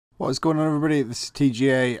What is going on, everybody? This is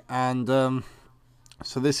TGA, and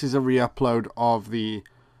so this is a re-upload of the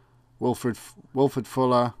Wilfred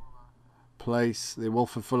Fuller place, the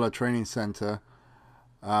Wilfred Fuller Training Centre,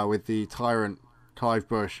 with the TYRANT Clive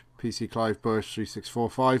Bush, PC Clive Bush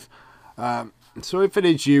 3645. So if it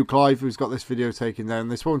is you, Clive, who's got this video taken down,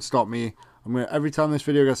 this won't stop me. Every time this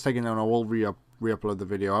video gets taken down, I will re-upload the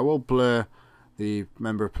video. I will blur the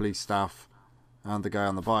member of police staff and the guy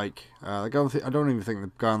on the bike. I don't even think the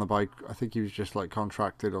guy on the bike, I think he was just like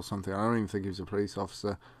contracted or something. I don't even think he was a police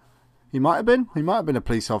officer. He might have been a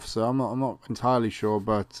police officer. I'm not entirely sure,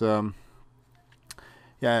 but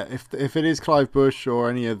yeah, if it is Clive Bush or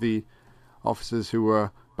any of the officers who were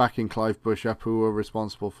backing Clive Bush up, who were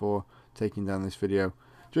responsible for taking down this video,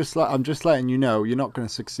 I'm just letting you know, you're not going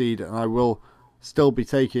to succeed, and I will still be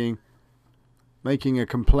making a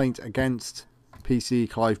complaint against PC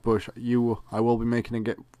Clive Bush. I will be making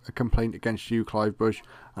a complaint against you, Clive Bush,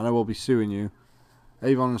 and I will be suing you.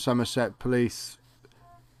 Avon and Somerset Police,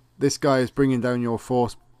 this guy is bringing down your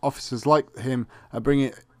force. Officers like him are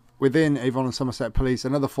bringing within Avon and Somerset Police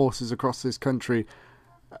and other forces across this country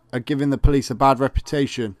are giving the police a bad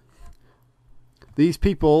reputation. These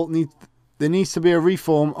people there needs to be a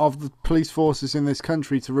reform of the police forces in this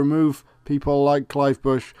country to remove people like Clive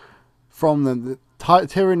Bush from them. The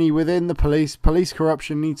tyranny within the police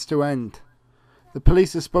corruption needs to end. The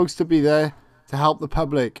police are supposed to be there to help the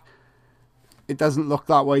public. It doesn't look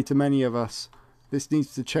that way to many of us. This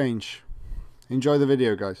needs to change. Enjoy the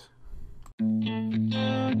video, guys.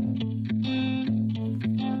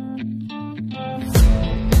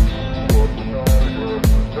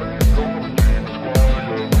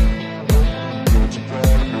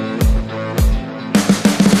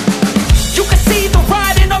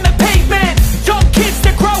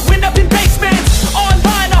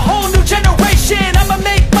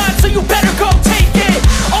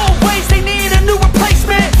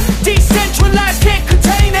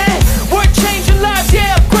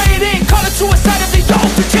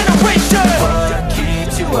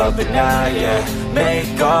 Yeah,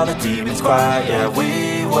 make all the demons quiet. Yeah,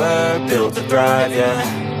 we were built to thrive. Yeah,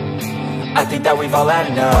 I think that we've all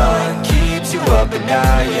had enough. What keeps you up at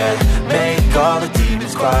night? Yeah, make all the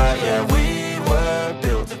demons quiet. Yeah, we were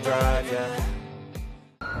built to thrive. Yeah.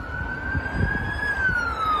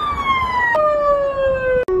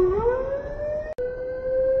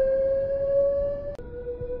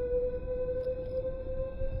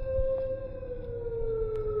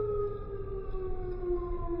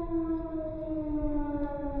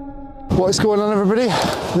 What is going on, everybody?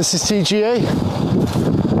 This is TGA,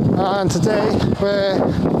 and today we're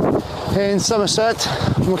in Somerset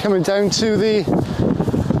and we're coming down to the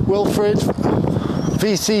Wilfred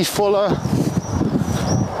VC Fuller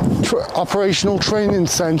Operational Training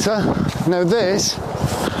Centre. Now this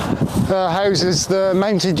houses the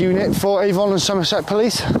mounted unit for Avon and Somerset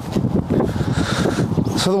Police,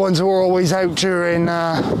 so the ones who are always out during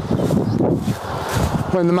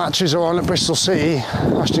when the matches are on at Bristol City,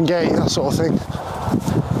 Ashton Gate, that sort of thing.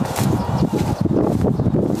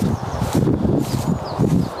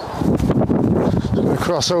 I'm going to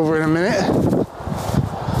cross over in a minute.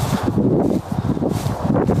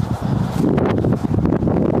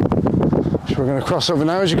 So we're going to cross over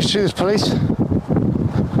now. As you can see, there's police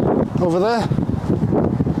over there.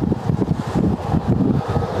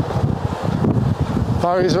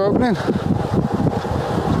 Barriers are opening.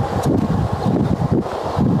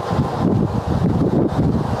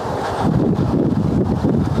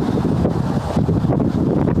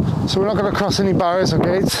 So we're not going to cross any barriers or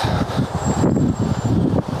gates. We're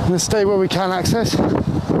going to stay where we can access.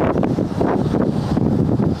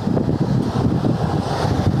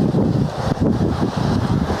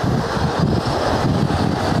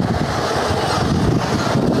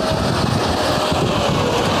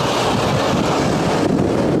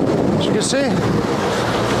 As you can see,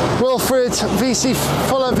 Wilfred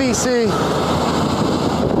Fuller VC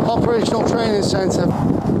Operational Training Centre.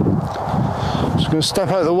 Just going to step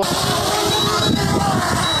out of the way.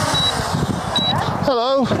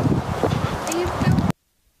 Hello.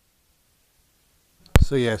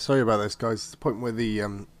 So yeah, sorry about this, guys. It's the point where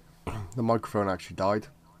the microphone actually died.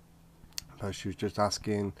 She was just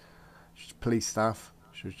asking, she's police staff.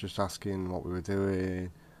 She was just asking what we were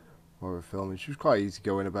doing, what we were filming. She was quite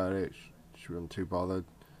easygoing about it. She wasn't too bothered.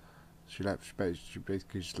 She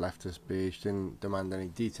basically just left us be. She didn't demand any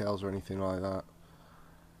details or anything like that.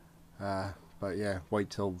 But yeah, wait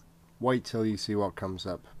till you see what comes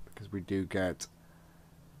up, because we do get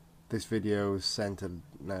this video centered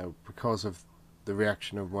now because of the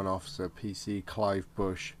reaction of one officer, PC Clive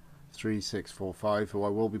Bush 3645, who I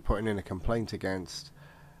will be putting in a complaint against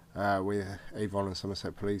with Avon and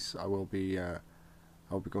Somerset Police. I'll be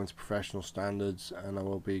going to professional standards, and I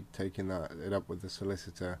will be taking it up with the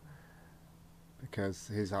solicitor, because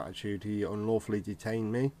his attitude, he unlawfully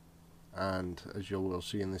detained me, and as you will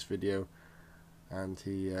see in this video, and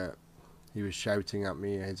he was shouting at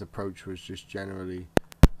me. His approach was just generally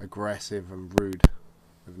aggressive and rude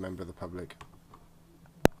with a member of the public.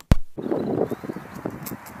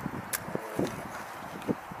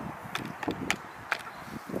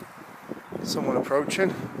 Someone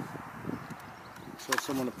approaching. So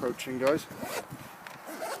someone approaching, guys.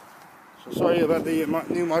 So sorry about the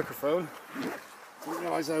new microphone. Didn't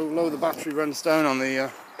realise how low the battery runs down on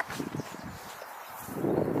the.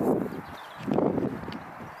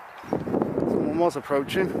 Someone was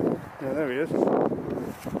approaching. Yeah, there he is. So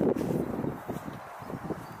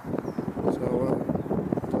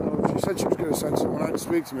I don't know, she said she was going to send someone out to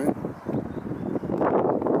speak to me.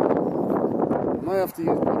 I might have to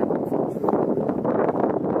use body work.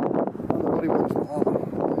 And the body work's not on.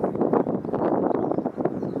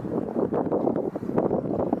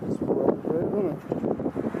 That's well great, isn't it?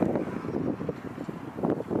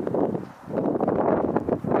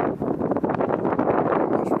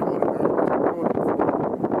 It's recording now. It's recording before.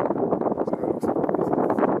 So it looks like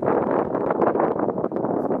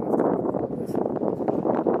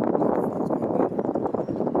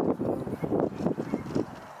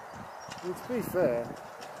to be fair,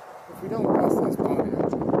 if we don't pass this barrier,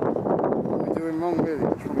 what we're doing wrong really,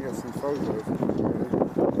 we're trying to get some photos. Really.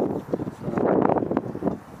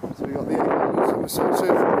 So we got the Avon and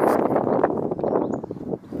Somerset Police.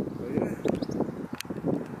 So yeah,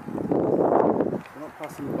 we're not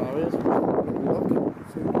passing the barriers, we're just having a little look,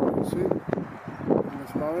 see what we can see on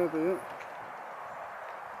this barrier, but yeah.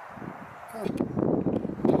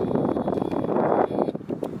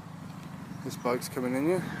 This bike's coming in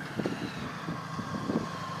here.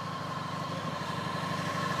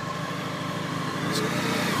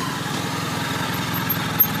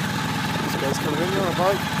 This guy's coming in here on a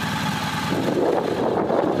bike.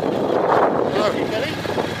 Hello.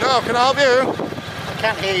 No, can I help you? I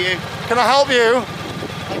can't hear you. Can I help you?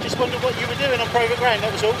 I just wondered what you were doing on private ground,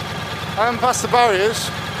 that was all. I haven't passed the barriers.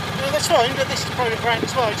 No, that's fine, but this is private ground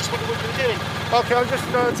as well. I just wondered what you were doing. Okay, I'll just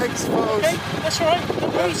take some photos. Okay, that's alright. No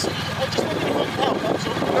worries. I just wondered if I could help, that was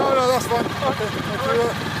all. No, that's fine. Okay.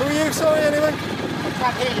 Who are you, sorry, anyway? I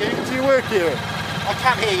can't hear you. Do you work here? I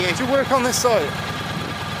can't hear you. Do you work on this site?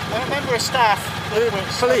 I'm a member of staff. Police?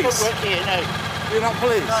 I don't work here, no. You're not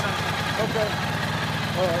police? No, no. Okay.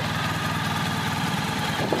 Alright.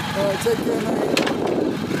 Alright, take care, mate.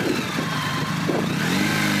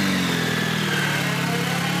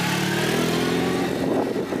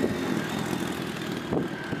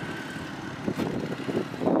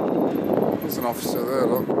 There's an officer there,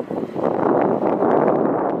 look.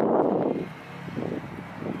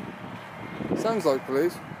 Sounds like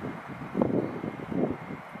police.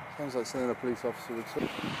 Sounds like something a police officer would say.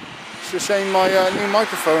 It's a shame my new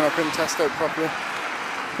microphone I couldn't test out properly,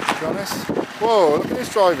 to be honest. Whoa, look at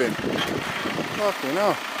this driving. Fucking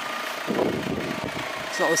hell.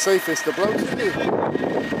 It's not the safest of blokes, is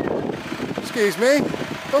it? Excuse me.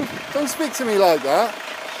 Don't speak to me like that.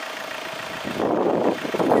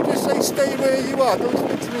 Can you just say stay where you are? Don't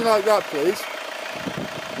speak to me like that, please.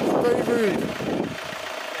 It's very rude.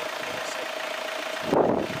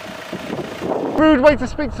 Rude way to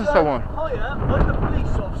speak to someone. Hiya, I'm the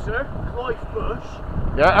police officer, Clive Bush.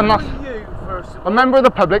 Yeah, and that's Who are you, first of all? a member of the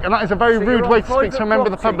public, and that is a very rude way to speak to a member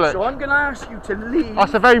of the public. So I'm going to ask you to leave.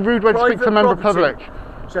 That's a very rude way to speak to a member of the public.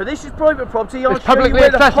 So this is private property. I'll It's show you publicly where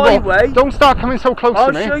the accessible. highway. Don't start coming so close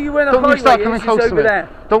to me. I'll show you where the Don't highway you start coming is. close It's to over me. there.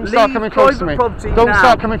 Don't start Leave coming close to me. private property Don't now.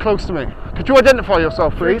 start coming close to me. Could you identify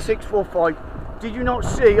yourself, please? 3645. Did you not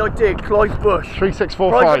see? I did. Clive Bush.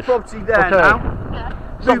 3645. Private property there Okay. now.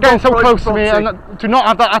 Stop Move getting on, so private close to me, property. and do not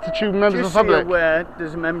have that attitude, members Just of the public. so you're aware,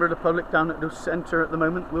 there's a member of the public down at the centre at the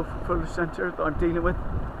moment, Wilford Fuller Centre, that I'm dealing with.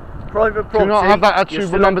 Private property. Do not have that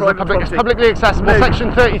attitude with members of the public. It's publicly accessible. Move.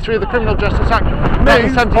 Section 33 of the Criminal Justice Act,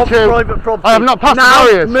 Move 1972. off private property. I have not passed now,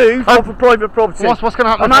 the barriers. Move off of private property. What's going to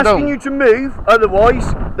happen I'm if I asking don't? you to move,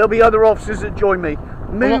 otherwise there'll be other officers that join me.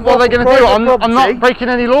 Move What are they off going of to do? private I'm property. not breaking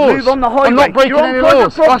any laws. Move on the highway. I'm not breaking You're on any private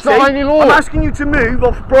laws. That's property. not any law. I'm asking you to move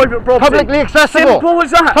off of private property. Publicly accessible. Simple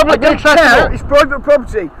as that. Publicly I don't accessible. care. It's private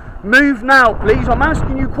property. Move now, please. I'm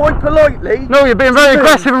asking you quite politely. No, you're being very Move.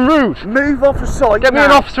 aggressive and rude. Move off the site. Get me now.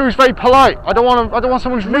 an officer who's very polite. I don't want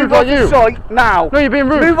someone who's rude Move like off you. the site now. No, you're being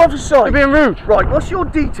rude. Move off the site. You're being rude. Right, what's your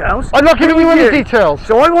details? I'm not giving Who you are any details.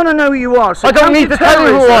 So I want to know who you are. So I don't need to tell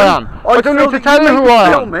you who I am. I don't need to tell you who I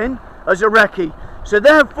am. Filming as a recce. So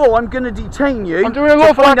therefore, I'm going to detain you. I'm doing a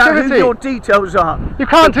lawful to find activity. out who your details are. You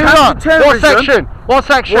can't do that. What Counter-terrorism. section? What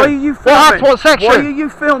section? Why are you filming? What act? What section? Why are you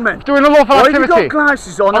filming? Doing a lawful why activity. Why have you got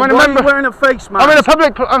glasses on? I'm And in a why member- are you wearing a face mask? I'm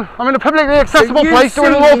in a publicly accessible so place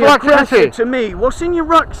doing a lawful activity. To me, what's in your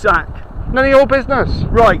rucksack? None of your business.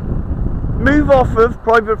 Right. Move off of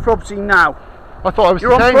private property now. I thought I was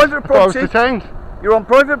You're detained. on private I thought I was property. detained. You're on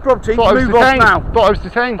private property. Thought I was Move off detained. now. Thought I was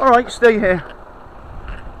detained. All right, stay here.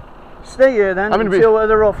 Stay here then until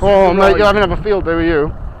other officers Oh mate, arrive. you're having a field day with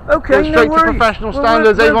you. Okay, Go straight no to worries. professional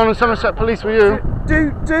standards, well, Avon and Somerset Police with you.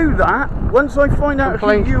 Do that. Once I find out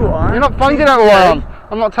Complaint. who you are. You're not finding out who I am.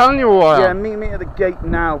 I'm not telling you who I am. Yeah, meet me at the gate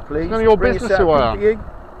now, please. It's none of your Bring business a set who of I am. PPE.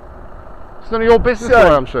 It's none of your business So- who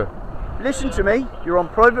I am, sir. Listen to me. You're on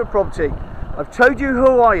private property. I've told you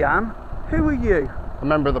who I am. Who are you? A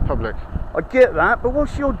member of the public. I get that, but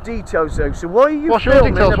what's your details though? So why are you What's your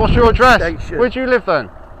filming details? a What's your police address? station? Where do you live then?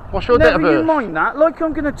 What's your date of Never you birth? mind that, like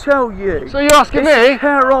I'm going to tell you. So you're asking This me? is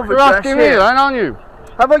care of You're address asking me here. then, aren't you?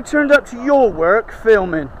 Have I turned up to your work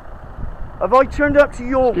filming? Have I turned up to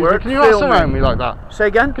your Excuse me, work can you not filming? surround me like that? Say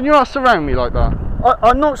again? Can you not surround me like that?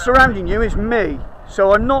 I'm not surrounding you, it's me.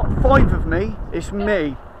 So I'm not five of me, it's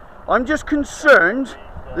me. I'm just concerned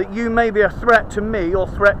that you may be a threat to me or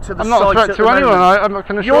threat to the I'm not a site threat at to the anyone, moment. I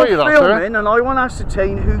can assure you You're that, sir. filming and I want to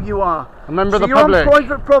ascertain who you are. A member of So the you're public. on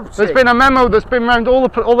private property. There's been a memo that's been around all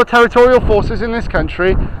the territorial forces in this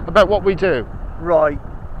country about what we do. Right.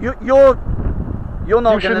 You're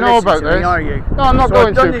not You going should to know listen about to me, this. are you? No, I'm not So going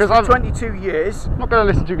I've done to, this because for I've... 22 years. I'm not going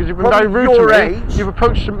to listen to you because you've been Probably very rude your to me. age. You've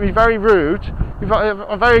approached me very rude. You've got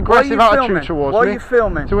a very aggressive Why are you attitude filming? towards Why me. are you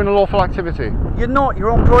filming? Doing a lawful activity. You're not.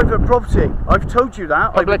 You're on private property. I've told you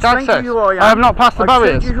that. Public I've explained to access. you who I am. I have not passed the I've told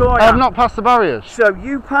barriers. you who I have not passed the barriers. So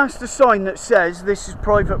you passed a sign that says this is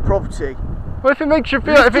private property. Well, if it makes you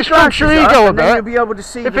feel, Lift if your it strokes your glasses up ego a and then you'll bit, be able to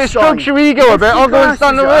see if the it sign. strokes your ego a Lift bit, your I'll go and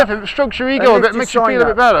stand glasses away. up If it strokes your and ego a lift bit, your makes you sign feel a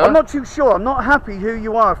bit up. better. I'm not too sure. I'm not happy who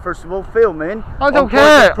you are, first of all, filming. I don't on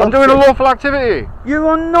care. private I'm doing a property. lawful activity. You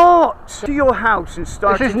are not. To your house and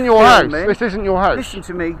started This isn't your house. filming. This isn't your house. Listen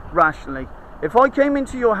to me rationally. If I came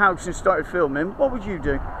into your house and started filming, what would you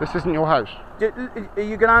do? This isn't your house. Are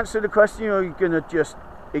you going to answer the question or are you going to just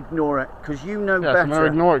ignore it? Because you know Yes, I'm going to better.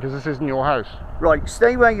 ignore it because this isn't your house. Right,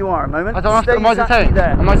 stay where you are a moment. I don't have to. Stay Am I exactly detained? there.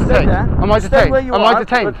 Am I Stay detained? there. Am I Stay detained? where you Am are, I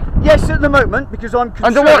detained? but- Yes, at the moment, because I'm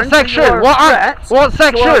concerned. Under what that section? you are a What threat act? What to our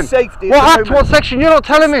section? safety at What the act? moment. What section? You're not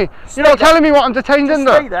telling me. Stay You're not there. telling me what I'm detained Just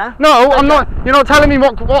under. stay there. No, Stay I'm there. not. You're not telling me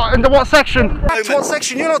what under what section. there. Act, what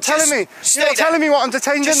section? You're not telling me. Just You're not stay telling me what I'm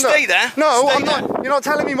detained Just under. stay there. No, Stay I'm not. You're not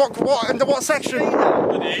telling me what under what section.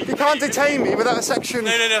 You can't detain me without a section.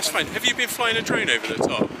 No, that's fine. Have you been flying a drone over the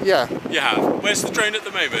top? Yeah. You have. Where's the drone at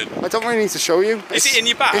the moment? I don't really need to show you. Is it in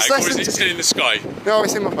your bag It's or less is than it still in the sky? No,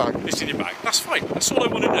 it's in my bag. It's in your bag. That's fine. That's all I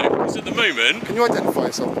want to know. Because at the moment, Can you identify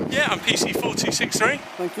yourself, please? yeah, I'm PC4263.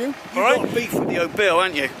 Thank you. All right. Got beef with the old Bill,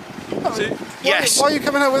 haven't you? So, Yes. Why are you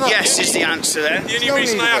coming out with that? Yes is the answer there. the only no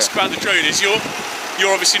reason need I of ask it. about the drone is you're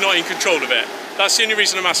obviously not in control of it. That's the only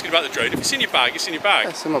reason I'm asking about the drone. If it's in your bag, it's in your bag.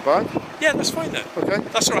 It's in my bag. Yeah, that's fine then. Okay.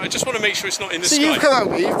 That's all right. I just want to make sure it's not in the See, sky. you've come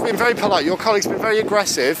at me, you've been very polite, your colleague's been very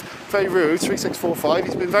aggressive, very rude, 3645,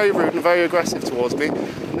 he's been very rude and very aggressive towards me.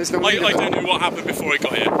 And there's no I need of it. don't know what happened before I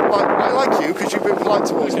got here. I like you because you've been polite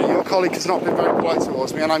towards me, your colleague has not been very polite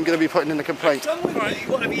towards me and I'm going to be putting in a complaint. Come with me,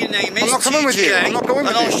 whatever your name is. I'm not coming with you, TGA, I'm not going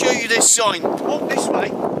with and I'll you. show you this sign. Walk this way,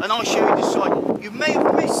 and I'll show you this sign. You may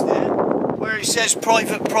have missed it, where it says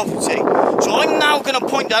private property. So I'm now going to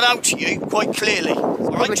point that out to you quite clearly. All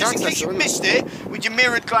right, public just in access, case you isn't it? missed it with your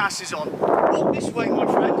mirrored glasses on. Walk this way, my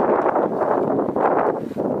friend.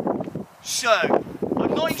 So,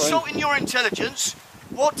 I'm not insulting your intelligence.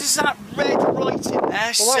 What does that red writing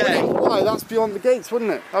there say? Why? That's beyond the gates,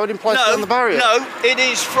 wouldn't it? That would imply it's beyond the barrier. No, it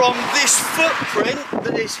is from this footprint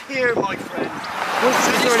that is here, my friend.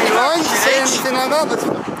 Is there any lines say anything like that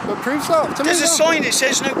that proves that? To me, There's a no. sign that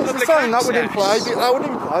says no There's public a sign that access. would imply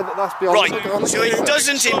that that's beyond Right, beyond the so gates. it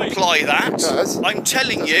doesn't imply that. It does. I'm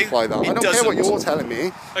telling you, Imply that. I it don't doesn't. care what you're telling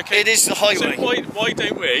me. Okay. It is the So highway. why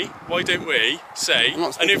don't we say I'm not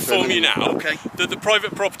and speaking for inform him you now Okay. that the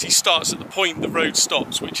private property starts at the point the road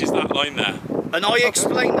stops, which is that line there. And I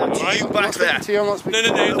explained that to Alright, you I'm back I'm not speaking there. to you, I'm not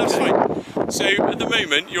speaking No, that's fine. So at the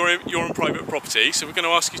moment you're on private property, so we're going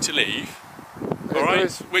to ask you to leave. All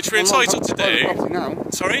right, which we're I'm not entitled to private do. property now.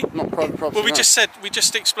 Sorry. I'm not private property Well, we now.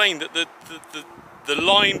 just explained that the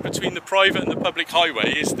line between the private and the public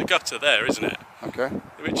highway is the gutter there, isn't it? Okay.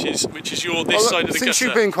 Which is your Well, this side of the since gutter.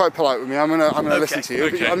 you've been quite polite with me, I'm gonna Okay, listen to you.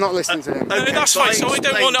 okay. I'm not listening to him. No, Okay, that's so fine. So I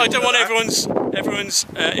don't want explained all everyone's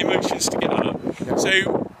that. emotions to get up. So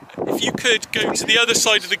if you could go to the other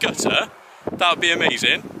side of the gutter, that would be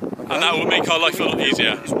amazing. and that will make our life a lot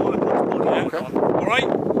easier. It's my body. Yeah. Okay. All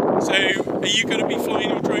right. So, are you going to be flying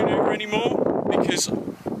your drone over anymore? Because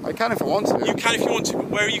I can if I want to. you can if you want to, but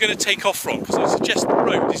where are you going to take off from? Because I suggest the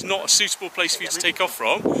road is not a suitable place for you to take off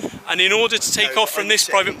from. And in order to take off from this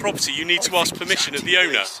private property, you need to ask permission of the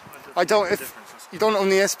owner. I don't. If you don't own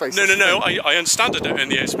the airspace. No. I understand I don't own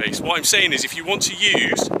the airspace. What I'm saying is, if you want to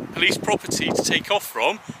use police property to take off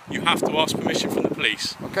from, you have to ask permission from the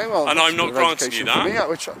police. Okay, well. And I'm not granting you that. Yeah,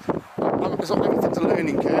 which it's not everything's a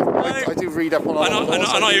learning curve. I do read up on all the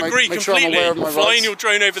laws. And I agree make sure I'm aware of completely. my Flying rights. your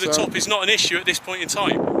drone over the So- top is not an issue at this point in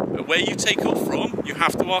time. But where you take off from, you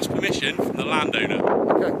have to ask permission from the landowner.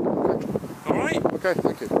 Okay. All right. Okay.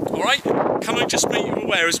 Thank you. All right. Can I just make you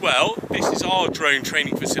aware as well? This is our drone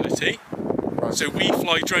training facility, Right. so we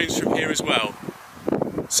fly drones from here as well.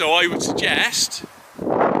 So I would suggest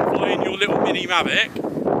flying your little mini Mavic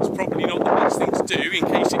is probably not the best thing to do in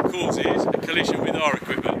case it causes a collision with our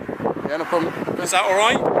equipment. Yeah, no problem. Okay. Is that all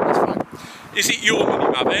right? That's fine. Is it your mini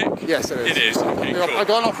Mavic? Yes, it is. It is. Okay, Yeah, cool. I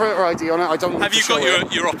got an operator ID on it. I don't need Have to you show got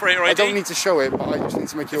it. your operator ID? I don't need to show it, but I just need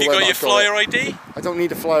to make you Have you aware got your that flyer I've got it. ID? I don't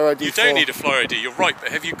need a flyer ID. You don't need a flyer ID, you're right,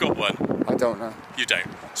 but have you got one? I don't know. You don't.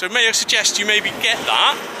 So may I suggest you maybe get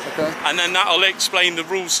that, Okay. and then that'll explain the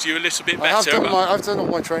rules to you a little bit I have better. done I've done all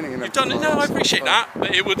my training. And You've done it. everything No, I like appreciate that,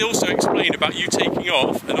 but it would also explain about you taking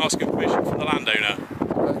off and asking permission from the landowner.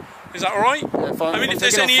 Okay. Is that all right? Yeah, fine. I mean, I'm if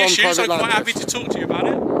there's taking any off from issues, I'm private quite land, happy to talk to you about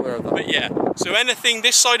it. I'm aware of that. But yeah, so anything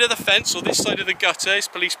this side of the fence or this side of the gutter is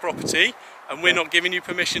police property, and we're not giving you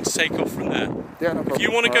permission to take off from there. Yeah, no problem. If you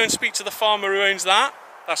want to go All and speak to the farmer who owns that,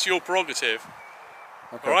 that's your prerogative.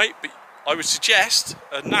 Okay. All right, but I would suggest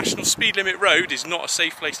a national speed limit road is not a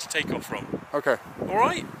safe place to take off from. Okay. All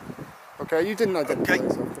right? Okay, you didn't identify Okay.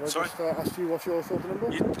 yourself. Did I Sorry? just ask you what's your sort of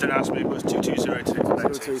number? You didn't ask me, it was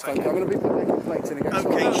 2202. 02, thank you. I'm going to be putting a complaint in against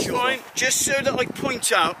Okay, you. That's sure. fine. Just so that I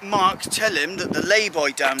point out, Mark, tell him that the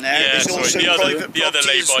lay-by down there Yeah, is sorry, also the other private property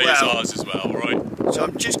lay-by as is well. ours as well, all right? So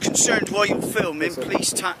I'm just concerned while you're filming Yes, sir.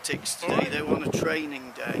 police tactics today. Alright. They're on a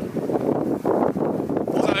training day.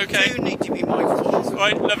 Is that okay? You do need to be mindful. All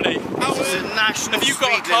right, lovely. This is a national Have you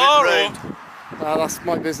got speed a car limit or...? road. That's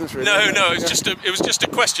my business, really. No, isn't it? no, Yeah. it was just a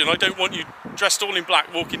question. I don't want you dressed all in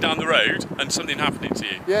black walking down the road and something happening to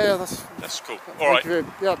you. Yeah, that's. That's cool. All Thank right. you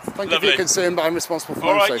for Lovely. your concern, but I'm responsible for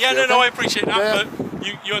All my right. safety. Yeah, no, okay? I appreciate that, Yeah.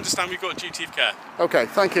 but you understand we've got a duty of care. Okay,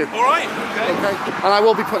 thank you. All right. Okay, and I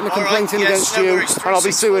will be putting a complaint in against you, and I'll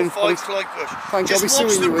be suing. Clive Bush. Thank you, I'll Just be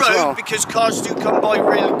watch suing the you road as well. because cars do come by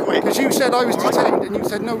real quick. Because you said I was detained, and you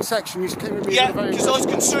said no section. You came with me. Yeah, in a very because I was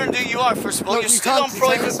concerned who you are, first of all. No, You're you still can't on detain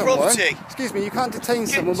private someone. property. Excuse me, you can't detain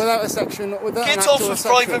someone without a section, without an Get off actual of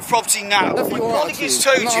section. private property now. Enough of My your colleague has attitude.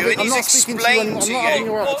 told I'm not you having- and I'm he's not speaking to you explained anymore. to I'm not having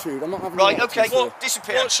you. your attitude. I'm not having Right, your okay, attitude.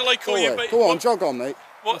 disappear. What shall I call you? Go on, jog on, mate.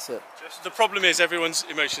 What? That's it. The problem is everyone's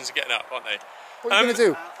emotions are getting up, aren't they? What are you going to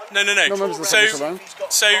do? No, no, No no. members of the public So, around.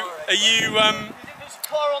 so are you? I'm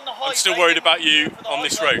still worried about you on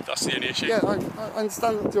this road. That's the only issue. Yeah, I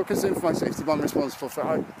understand that you're concerned for my safety, but I'm responsible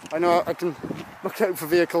for it. I know I can look out for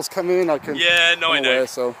vehicles coming in. I can. Yeah, no, I I'm know. aware,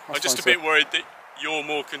 so I'm that's just a fine, bit worried that you're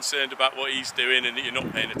more concerned about what he's doing and that you're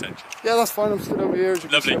not paying attention. Yeah, that's fine. I'm stood over here. As you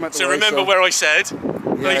can see, Lovely. I'm out the So way, remember where I said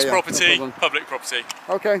police yeah, no property, problem. public property.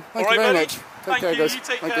 Okay, thank All you right, very buddy. much. Take Thank care, you. guys. You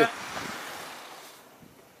take Thank care.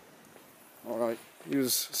 you. All right.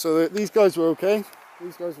 So these guys were okay.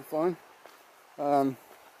 These guys were fine.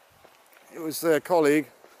 It was their colleague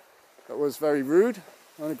that was very rude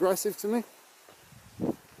and aggressive to me.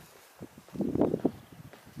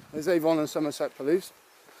 There's Avon and Somerset Police.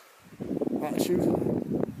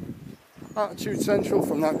 Attitude central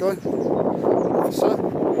from that guy, officer.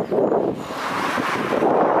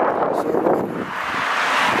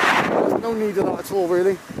 So there's no need of that at all,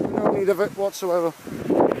 really. No need of it whatsoever.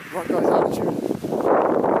 That guy's attitude.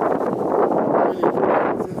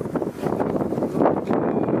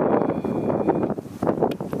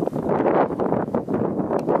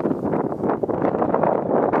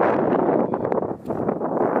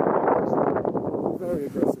 Very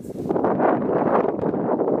aggressive.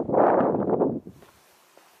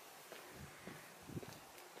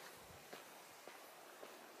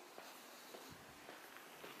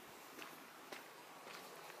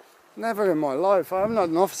 Never in my life. I haven't had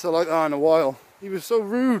an officer like that in a while. He was so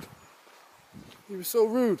rude. He was so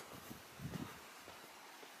rude.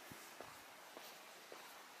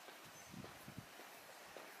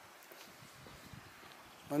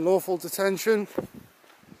 Unlawful detention.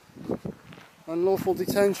 Unlawful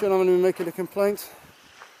detention. I'm going to be making a complaint.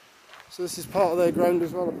 So this is part of their ground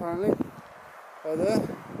as well, apparently. By there.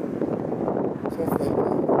 So off they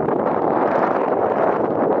go.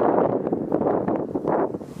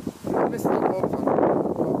 I missed that.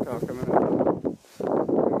 Oh, okay.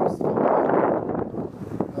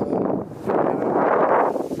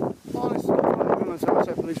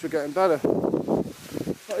 police were getting better.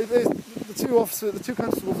 The two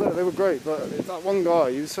constables there, they were great, but that one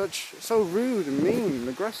guy, he was so rude and mean and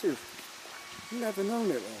aggressive. You never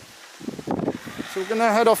known it though. So we're going to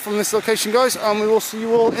head off from this location, guys, and we will see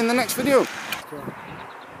you all in the next video.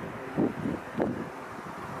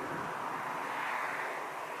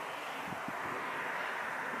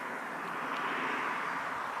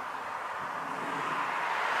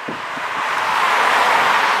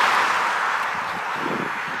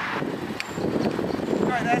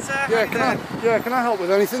 Yeah, can I help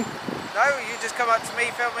with anything? No, you just come up to me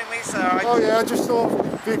filming me, sir. Oh yeah, I just saw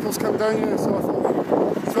vehicles come down here, so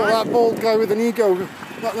I thought that bald guy with an ego,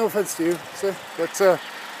 no offence to you, sir, but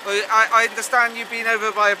well, I understand you've been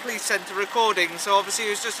over by a police centre recording, so obviously he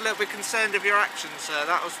was just a little bit concerned of your actions, sir.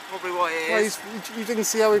 That was probably what it is. Well, you didn't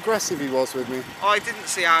see how aggressive he was with me. I didn't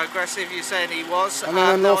see how aggressive you're saying he was. And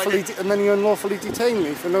then he unlawfully detained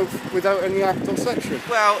me without any act or section.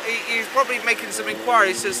 Well, he's probably making some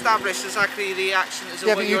inquiries to establish exactly the actions of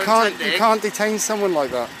what you're intending. You can't detain someone like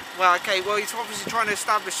that. Well, okay, well he's obviously trying to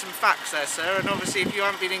establish some facts there, sir, and obviously if you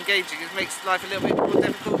haven't been engaging, it makes life a little bit more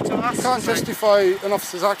difficult to us. You can't justify an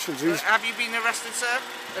officer's actions. Have you been arrested, sir?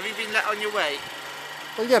 Have you been let on your way?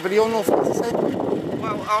 Well, yeah, but he unlawfully detained me.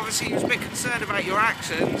 Well, obviously he was a bit concerned about your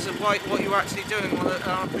actions and what you were actually doing on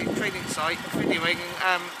a police training site, videoing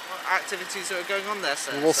activities that are going on there,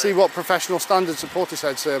 sir. We'll see what professional standards the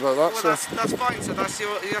Portishead say about that. Well, that's fine, sir. That's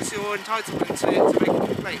your entitlement to make a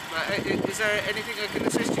complaint. But is there anything I can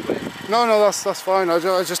assist you with? No, that's fine. I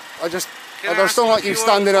just don't like you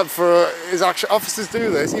standing up for his action. Officers do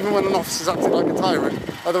this, even when an officer's acting like a tyrant.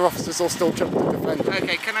 Other officers will still jump to defend him.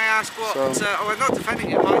 Okay, can I ask what? I'm not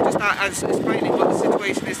defending him. I'm just explaining what the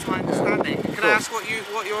situation is to my understanding. Can I ask what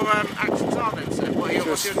your actions are then, sir?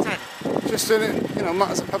 What's your intent? Just in it,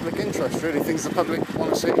 matters of public interest, really, things the public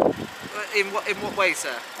want to see. In what way,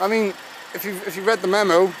 sir? I mean, if you read the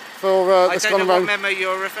memo for I don't know what memo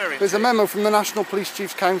you're referring to. There's a memo from the National Police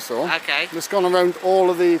Chiefs Council. Okay. That's gone around all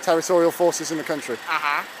of the territorial forces in the country.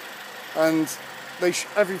 And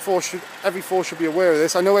every force should be aware of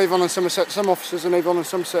this. I know Avon and Somerset, some officers in Avon and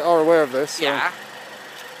Somerset are aware of this. So yeah.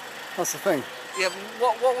 That's the thing. Yeah.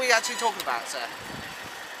 What are we actually talking about, sir?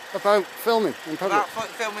 About filming in public. About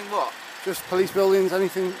filming what? Just police buildings,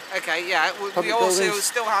 anything. Okay, yeah. We also buildings.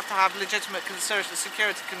 still have to have legitimate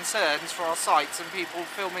security concerns for our sites and people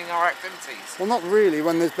filming our activities. Well, not really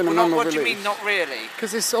when there's been a memo What released. do you mean, not really?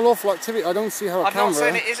 Because it's a lawful activity. I don't see how a camera... I'm not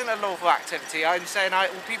saying it isn't a lawful activity. I'm saying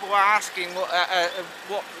people are asking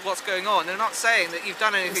what's going on. They're not saying that you've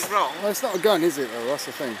done anything wrong. Well, it's not a gun, is it, though? That's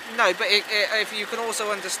the thing. No, but if you can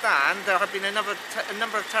also understand, there have been a number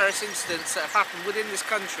of terrorist incidents that have happened within this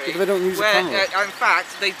country. But they don't use a camera. In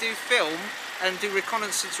fact, they do film and do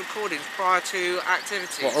reconnaissance recordings prior to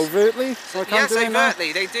activities. What, overtly? Yes,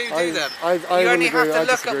 overtly. They do them. You only have to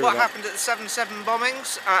look at what happened at the 7/7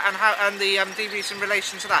 bombings and the debriefs in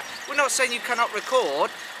relation to that. We're not saying you cannot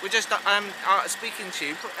record. We're just speaking to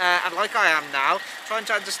you, and like I am now, trying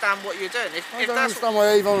to understand what you're doing. I don't understand why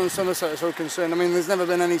Avon and Somerset are so concerned. I mean, there's never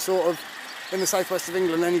been any sort of, in the southwest of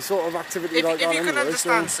England, any sort of activity like that. If you can anyway,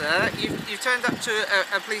 understand, sir, you've turned up to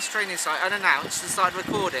a police training site unannounced and started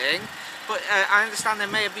recording. But I understand there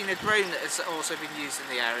may have been a drone that has also been used in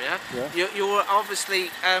the area. Yeah. You're obviously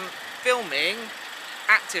filming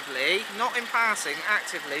actively, not in passing,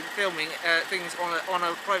 actively filming things on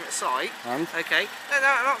a private site. And? Okay. No,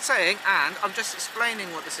 I'm not saying and. I'm just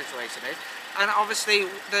explaining what the situation is. And obviously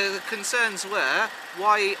the concerns were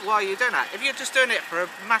why are you doing that? If you're just doing it for a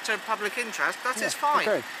matter of public interest, it's fine.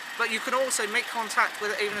 Okay. But you can also make contact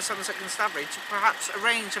with even a Somerset Constabulary to perhaps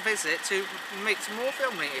arrange a visit to make some more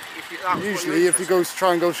filming Usually if you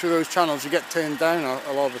try and go through those channels, you get turned down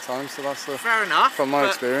a lot of the time, so that's fair enough from my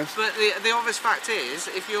experience. But the obvious fact is,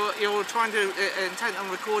 if you're trying to intent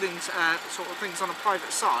on recording sort of things on a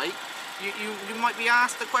private site, you might be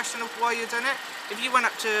asked the question of why you're doing it. If you went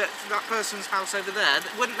up to that person's house over there,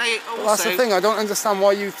 wouldn't they also... Well, that's the thing, I don't understand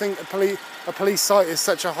why you think a police site is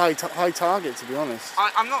such a high target, to be honest.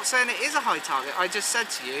 I'm not saying it is a high target. I just said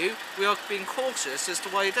to you, we are being cautious as to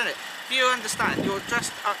why you're doing it. If you understand, you're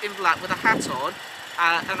dressed up in black with a hat on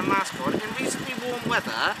and a mask on in reasonably warm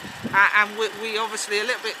weather, and we obviously a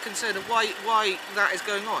little bit concerned of why that is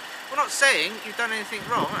going on. We're not saying you've done anything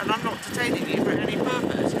wrong, and I'm not detaining you for any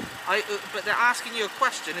purpose. but they're asking you a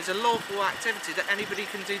question is a lawful activity that anybody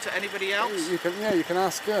can do to anybody else. You can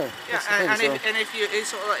ask. Yeah. Yeah, That's the thing, and if you it's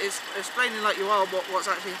sort of like it's explaining like you are what's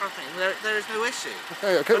actually happening, there is no issue.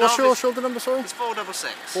 Okay. But What's your shoulder number? Sorry. It's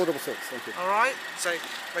 466. 466. Thank you. All right. So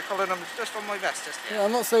my collar number just on my vest, just here. Yeah,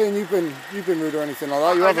 I'm not saying you've been rude or anything like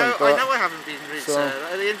that. You I haven't. know, I know I haven't been rude, so, sir.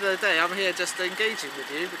 At the end of the day, I'm here just engaging with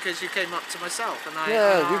you because you came up to myself and I.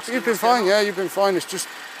 Yeah, you've been fine. Yeah, you've been fine. It's just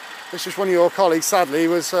one of your colleagues, sadly,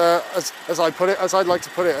 was as I'd like to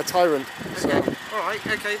put it, a tyrant. So. Okay. All right.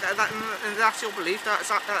 Okay. That's your belief.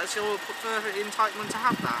 That's your perfect entitlement to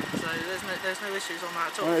have that. So there's no issues on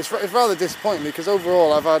that at all. It's rather disappointing because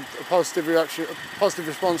overall I've had a positive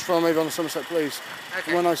response from Avon and Somerset Police.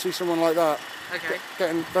 Okay. And when I see someone like that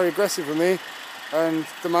getting very aggressive with me and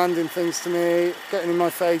demanding things to me, getting in my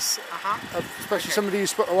face, especially somebody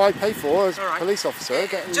who I pay for as a police officer.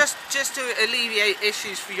 Just to alleviate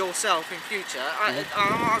issues for yourself in future, I'm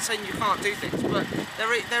not saying you can't do things, but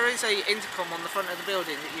there is a intercom on the front of the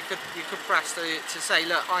building that you could press to say,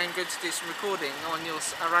 look, I'm going to do some recording on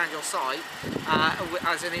around your site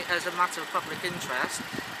as a matter of public interest.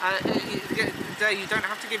 You don't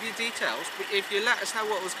have to give you details, but if you let us know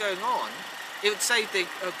what was going on, it would save the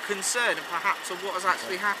concern perhaps of what is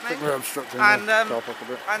actually happening, and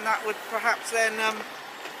that would perhaps then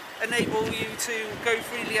enable you to go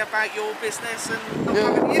freely about your business and not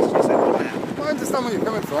have any issues over there. I understand where you're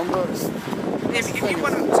coming from, but if you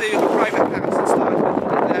went up to a private house and started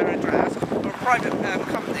filming their address, or a private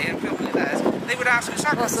company and filming theirs, they would ask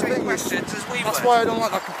exactly the same questions as we would. That's why I don't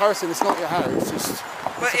like that comparison. It's not your house.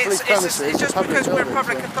 But it's just because we're a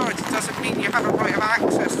public authority doesn't mean you have a right of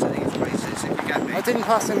access to these places, if you get me. I didn't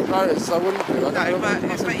pass any barriers, so I wouldn't do.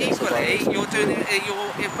 But equally,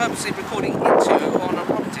 you're purposely recording into on a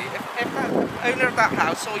property. If the owner of that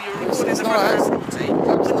house saw you recording the front of their property,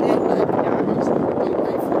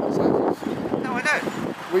 no, I know.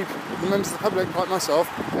 The members of the public, like myself,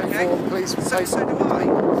 pay for police. So do I.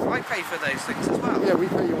 I pay for those things as well. Yeah, we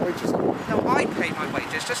pay your wages. No, I pay my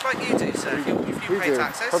wages just like you do, sir. If you pay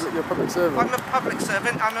taxes. You're a public servant. I'm a public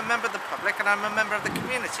servant. I'm a member of the public, and I'm a member of the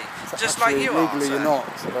community, just like you are. Legally, you're not.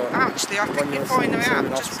 Actually, I think you find I am.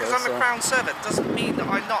 Just because I'm a Crown servant doesn't mean that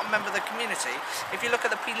I'm not a member of the community. If you look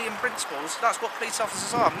at the Pelian principles, that's what police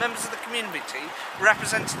officers are: members of the community,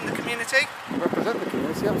 representing the community. Represent the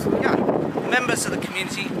community, absolutely. Yeah, members of the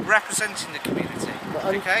community, representing the community.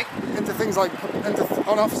 Okay. Into things like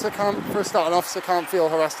an officer can't feel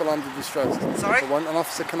harassed or under distressed. Sorry? An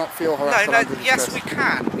officer cannot feel harassed or under yes, distressed. we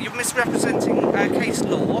can. You're misrepresenting case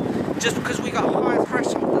law. Just because we got a higher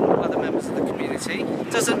threshold than other members of the community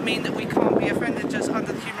doesn't mean that we can't be offended just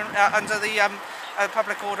under the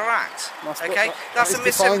Public Order Act. Okay, that's a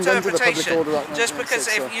misinterpretation. Just because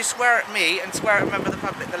if you swear at me and swear at a member of the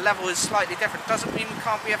public, the level is slightly different. Doesn't mean we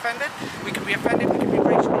can't be offended. We can be offended. We can be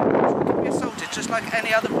racially abused. We can be assaulted, just like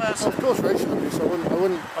any other person. Of course, racial abuse. I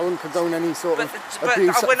wouldn't condone any sort of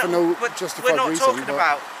abuse for no justified reason. We're not talking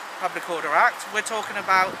about Public Order Act. We're talking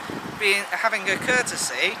about having a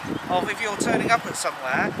courtesy of if you're turning up at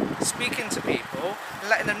somewhere, speaking to people, and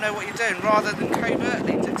letting them know what you're doing, rather than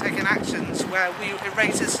covertly taking actions where it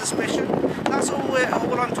raises suspicion. That's all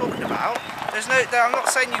I'm talking about. I'm not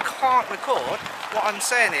saying you can't record. What I'm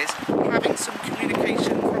saying is having some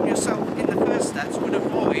communication from yourself in the first steps would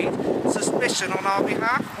avoid suspicion on our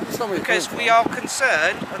behalf, because we are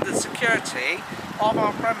concerned of the security of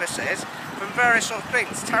our premises from various sort of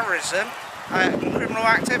things, terrorism, criminal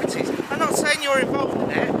activities. I'm not saying you're involved in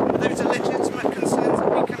it. Those are legitimate concerns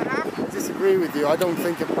that we can have. I disagree with you.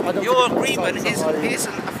 Your agreement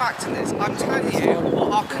isn't a fact in this. I'm telling you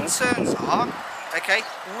what our concerns are. Okay,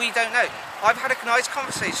 we don't know. I've had a nice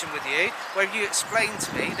conversation with you where you explained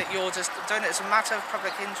to me that you're just doing it as a matter of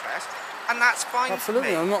public interest, and that's fine. Absolutely.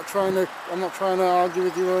 For me. I'm not trying to argue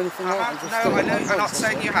with you or anything like that. No, I know. I'm not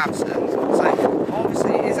saying you have, sir. So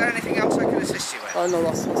obviously, is there anything else I can assist you with? Oh no,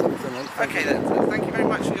 that's everything. Okay then. Thank you very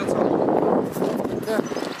much for your time. Yeah.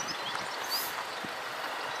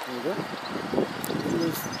 There you go.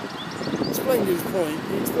 He explained his point.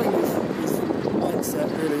 He explained his mindset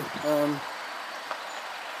really.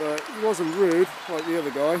 But he wasn't rude like the other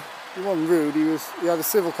guy. He wasn't rude. He had a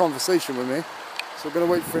civil conversation with me. So we're going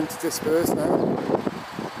to wait for him to disperse now. Going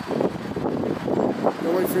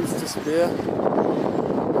to wait for him to disappear. I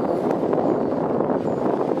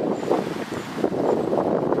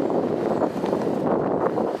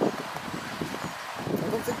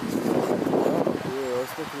don't think he's yeah,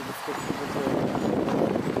 it's making a difficult.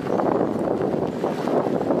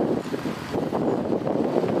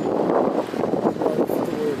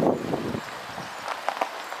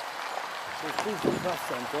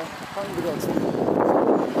 Centre, can't be got to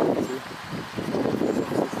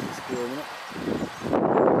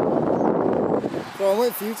So I'm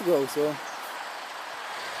waiting for you to go, so.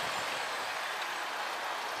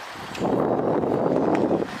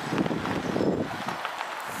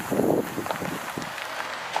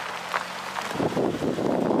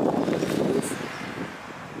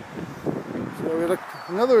 So we had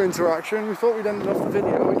another interaction. We thought we'd ended off the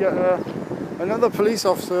video. We get another police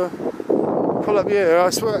officer pull up here.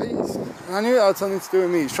 I swear, I knew it had something to do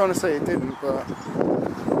with me. He's trying to say it didn't, but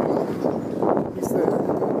he's there.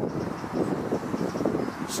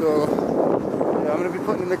 So yeah, I'm going to be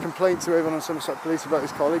putting in the complaint to Avon and Somerset Police about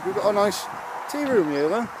his colleague. We've got a nice tea room here,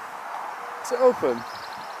 though. Is it open?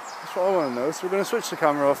 That's what I want to know. So we're going to switch the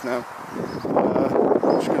camera off now.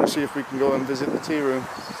 I'm just going to see if we can go and visit the tea room.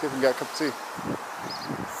 See if we can get a cup of tea.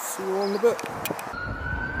 See you all in a bit.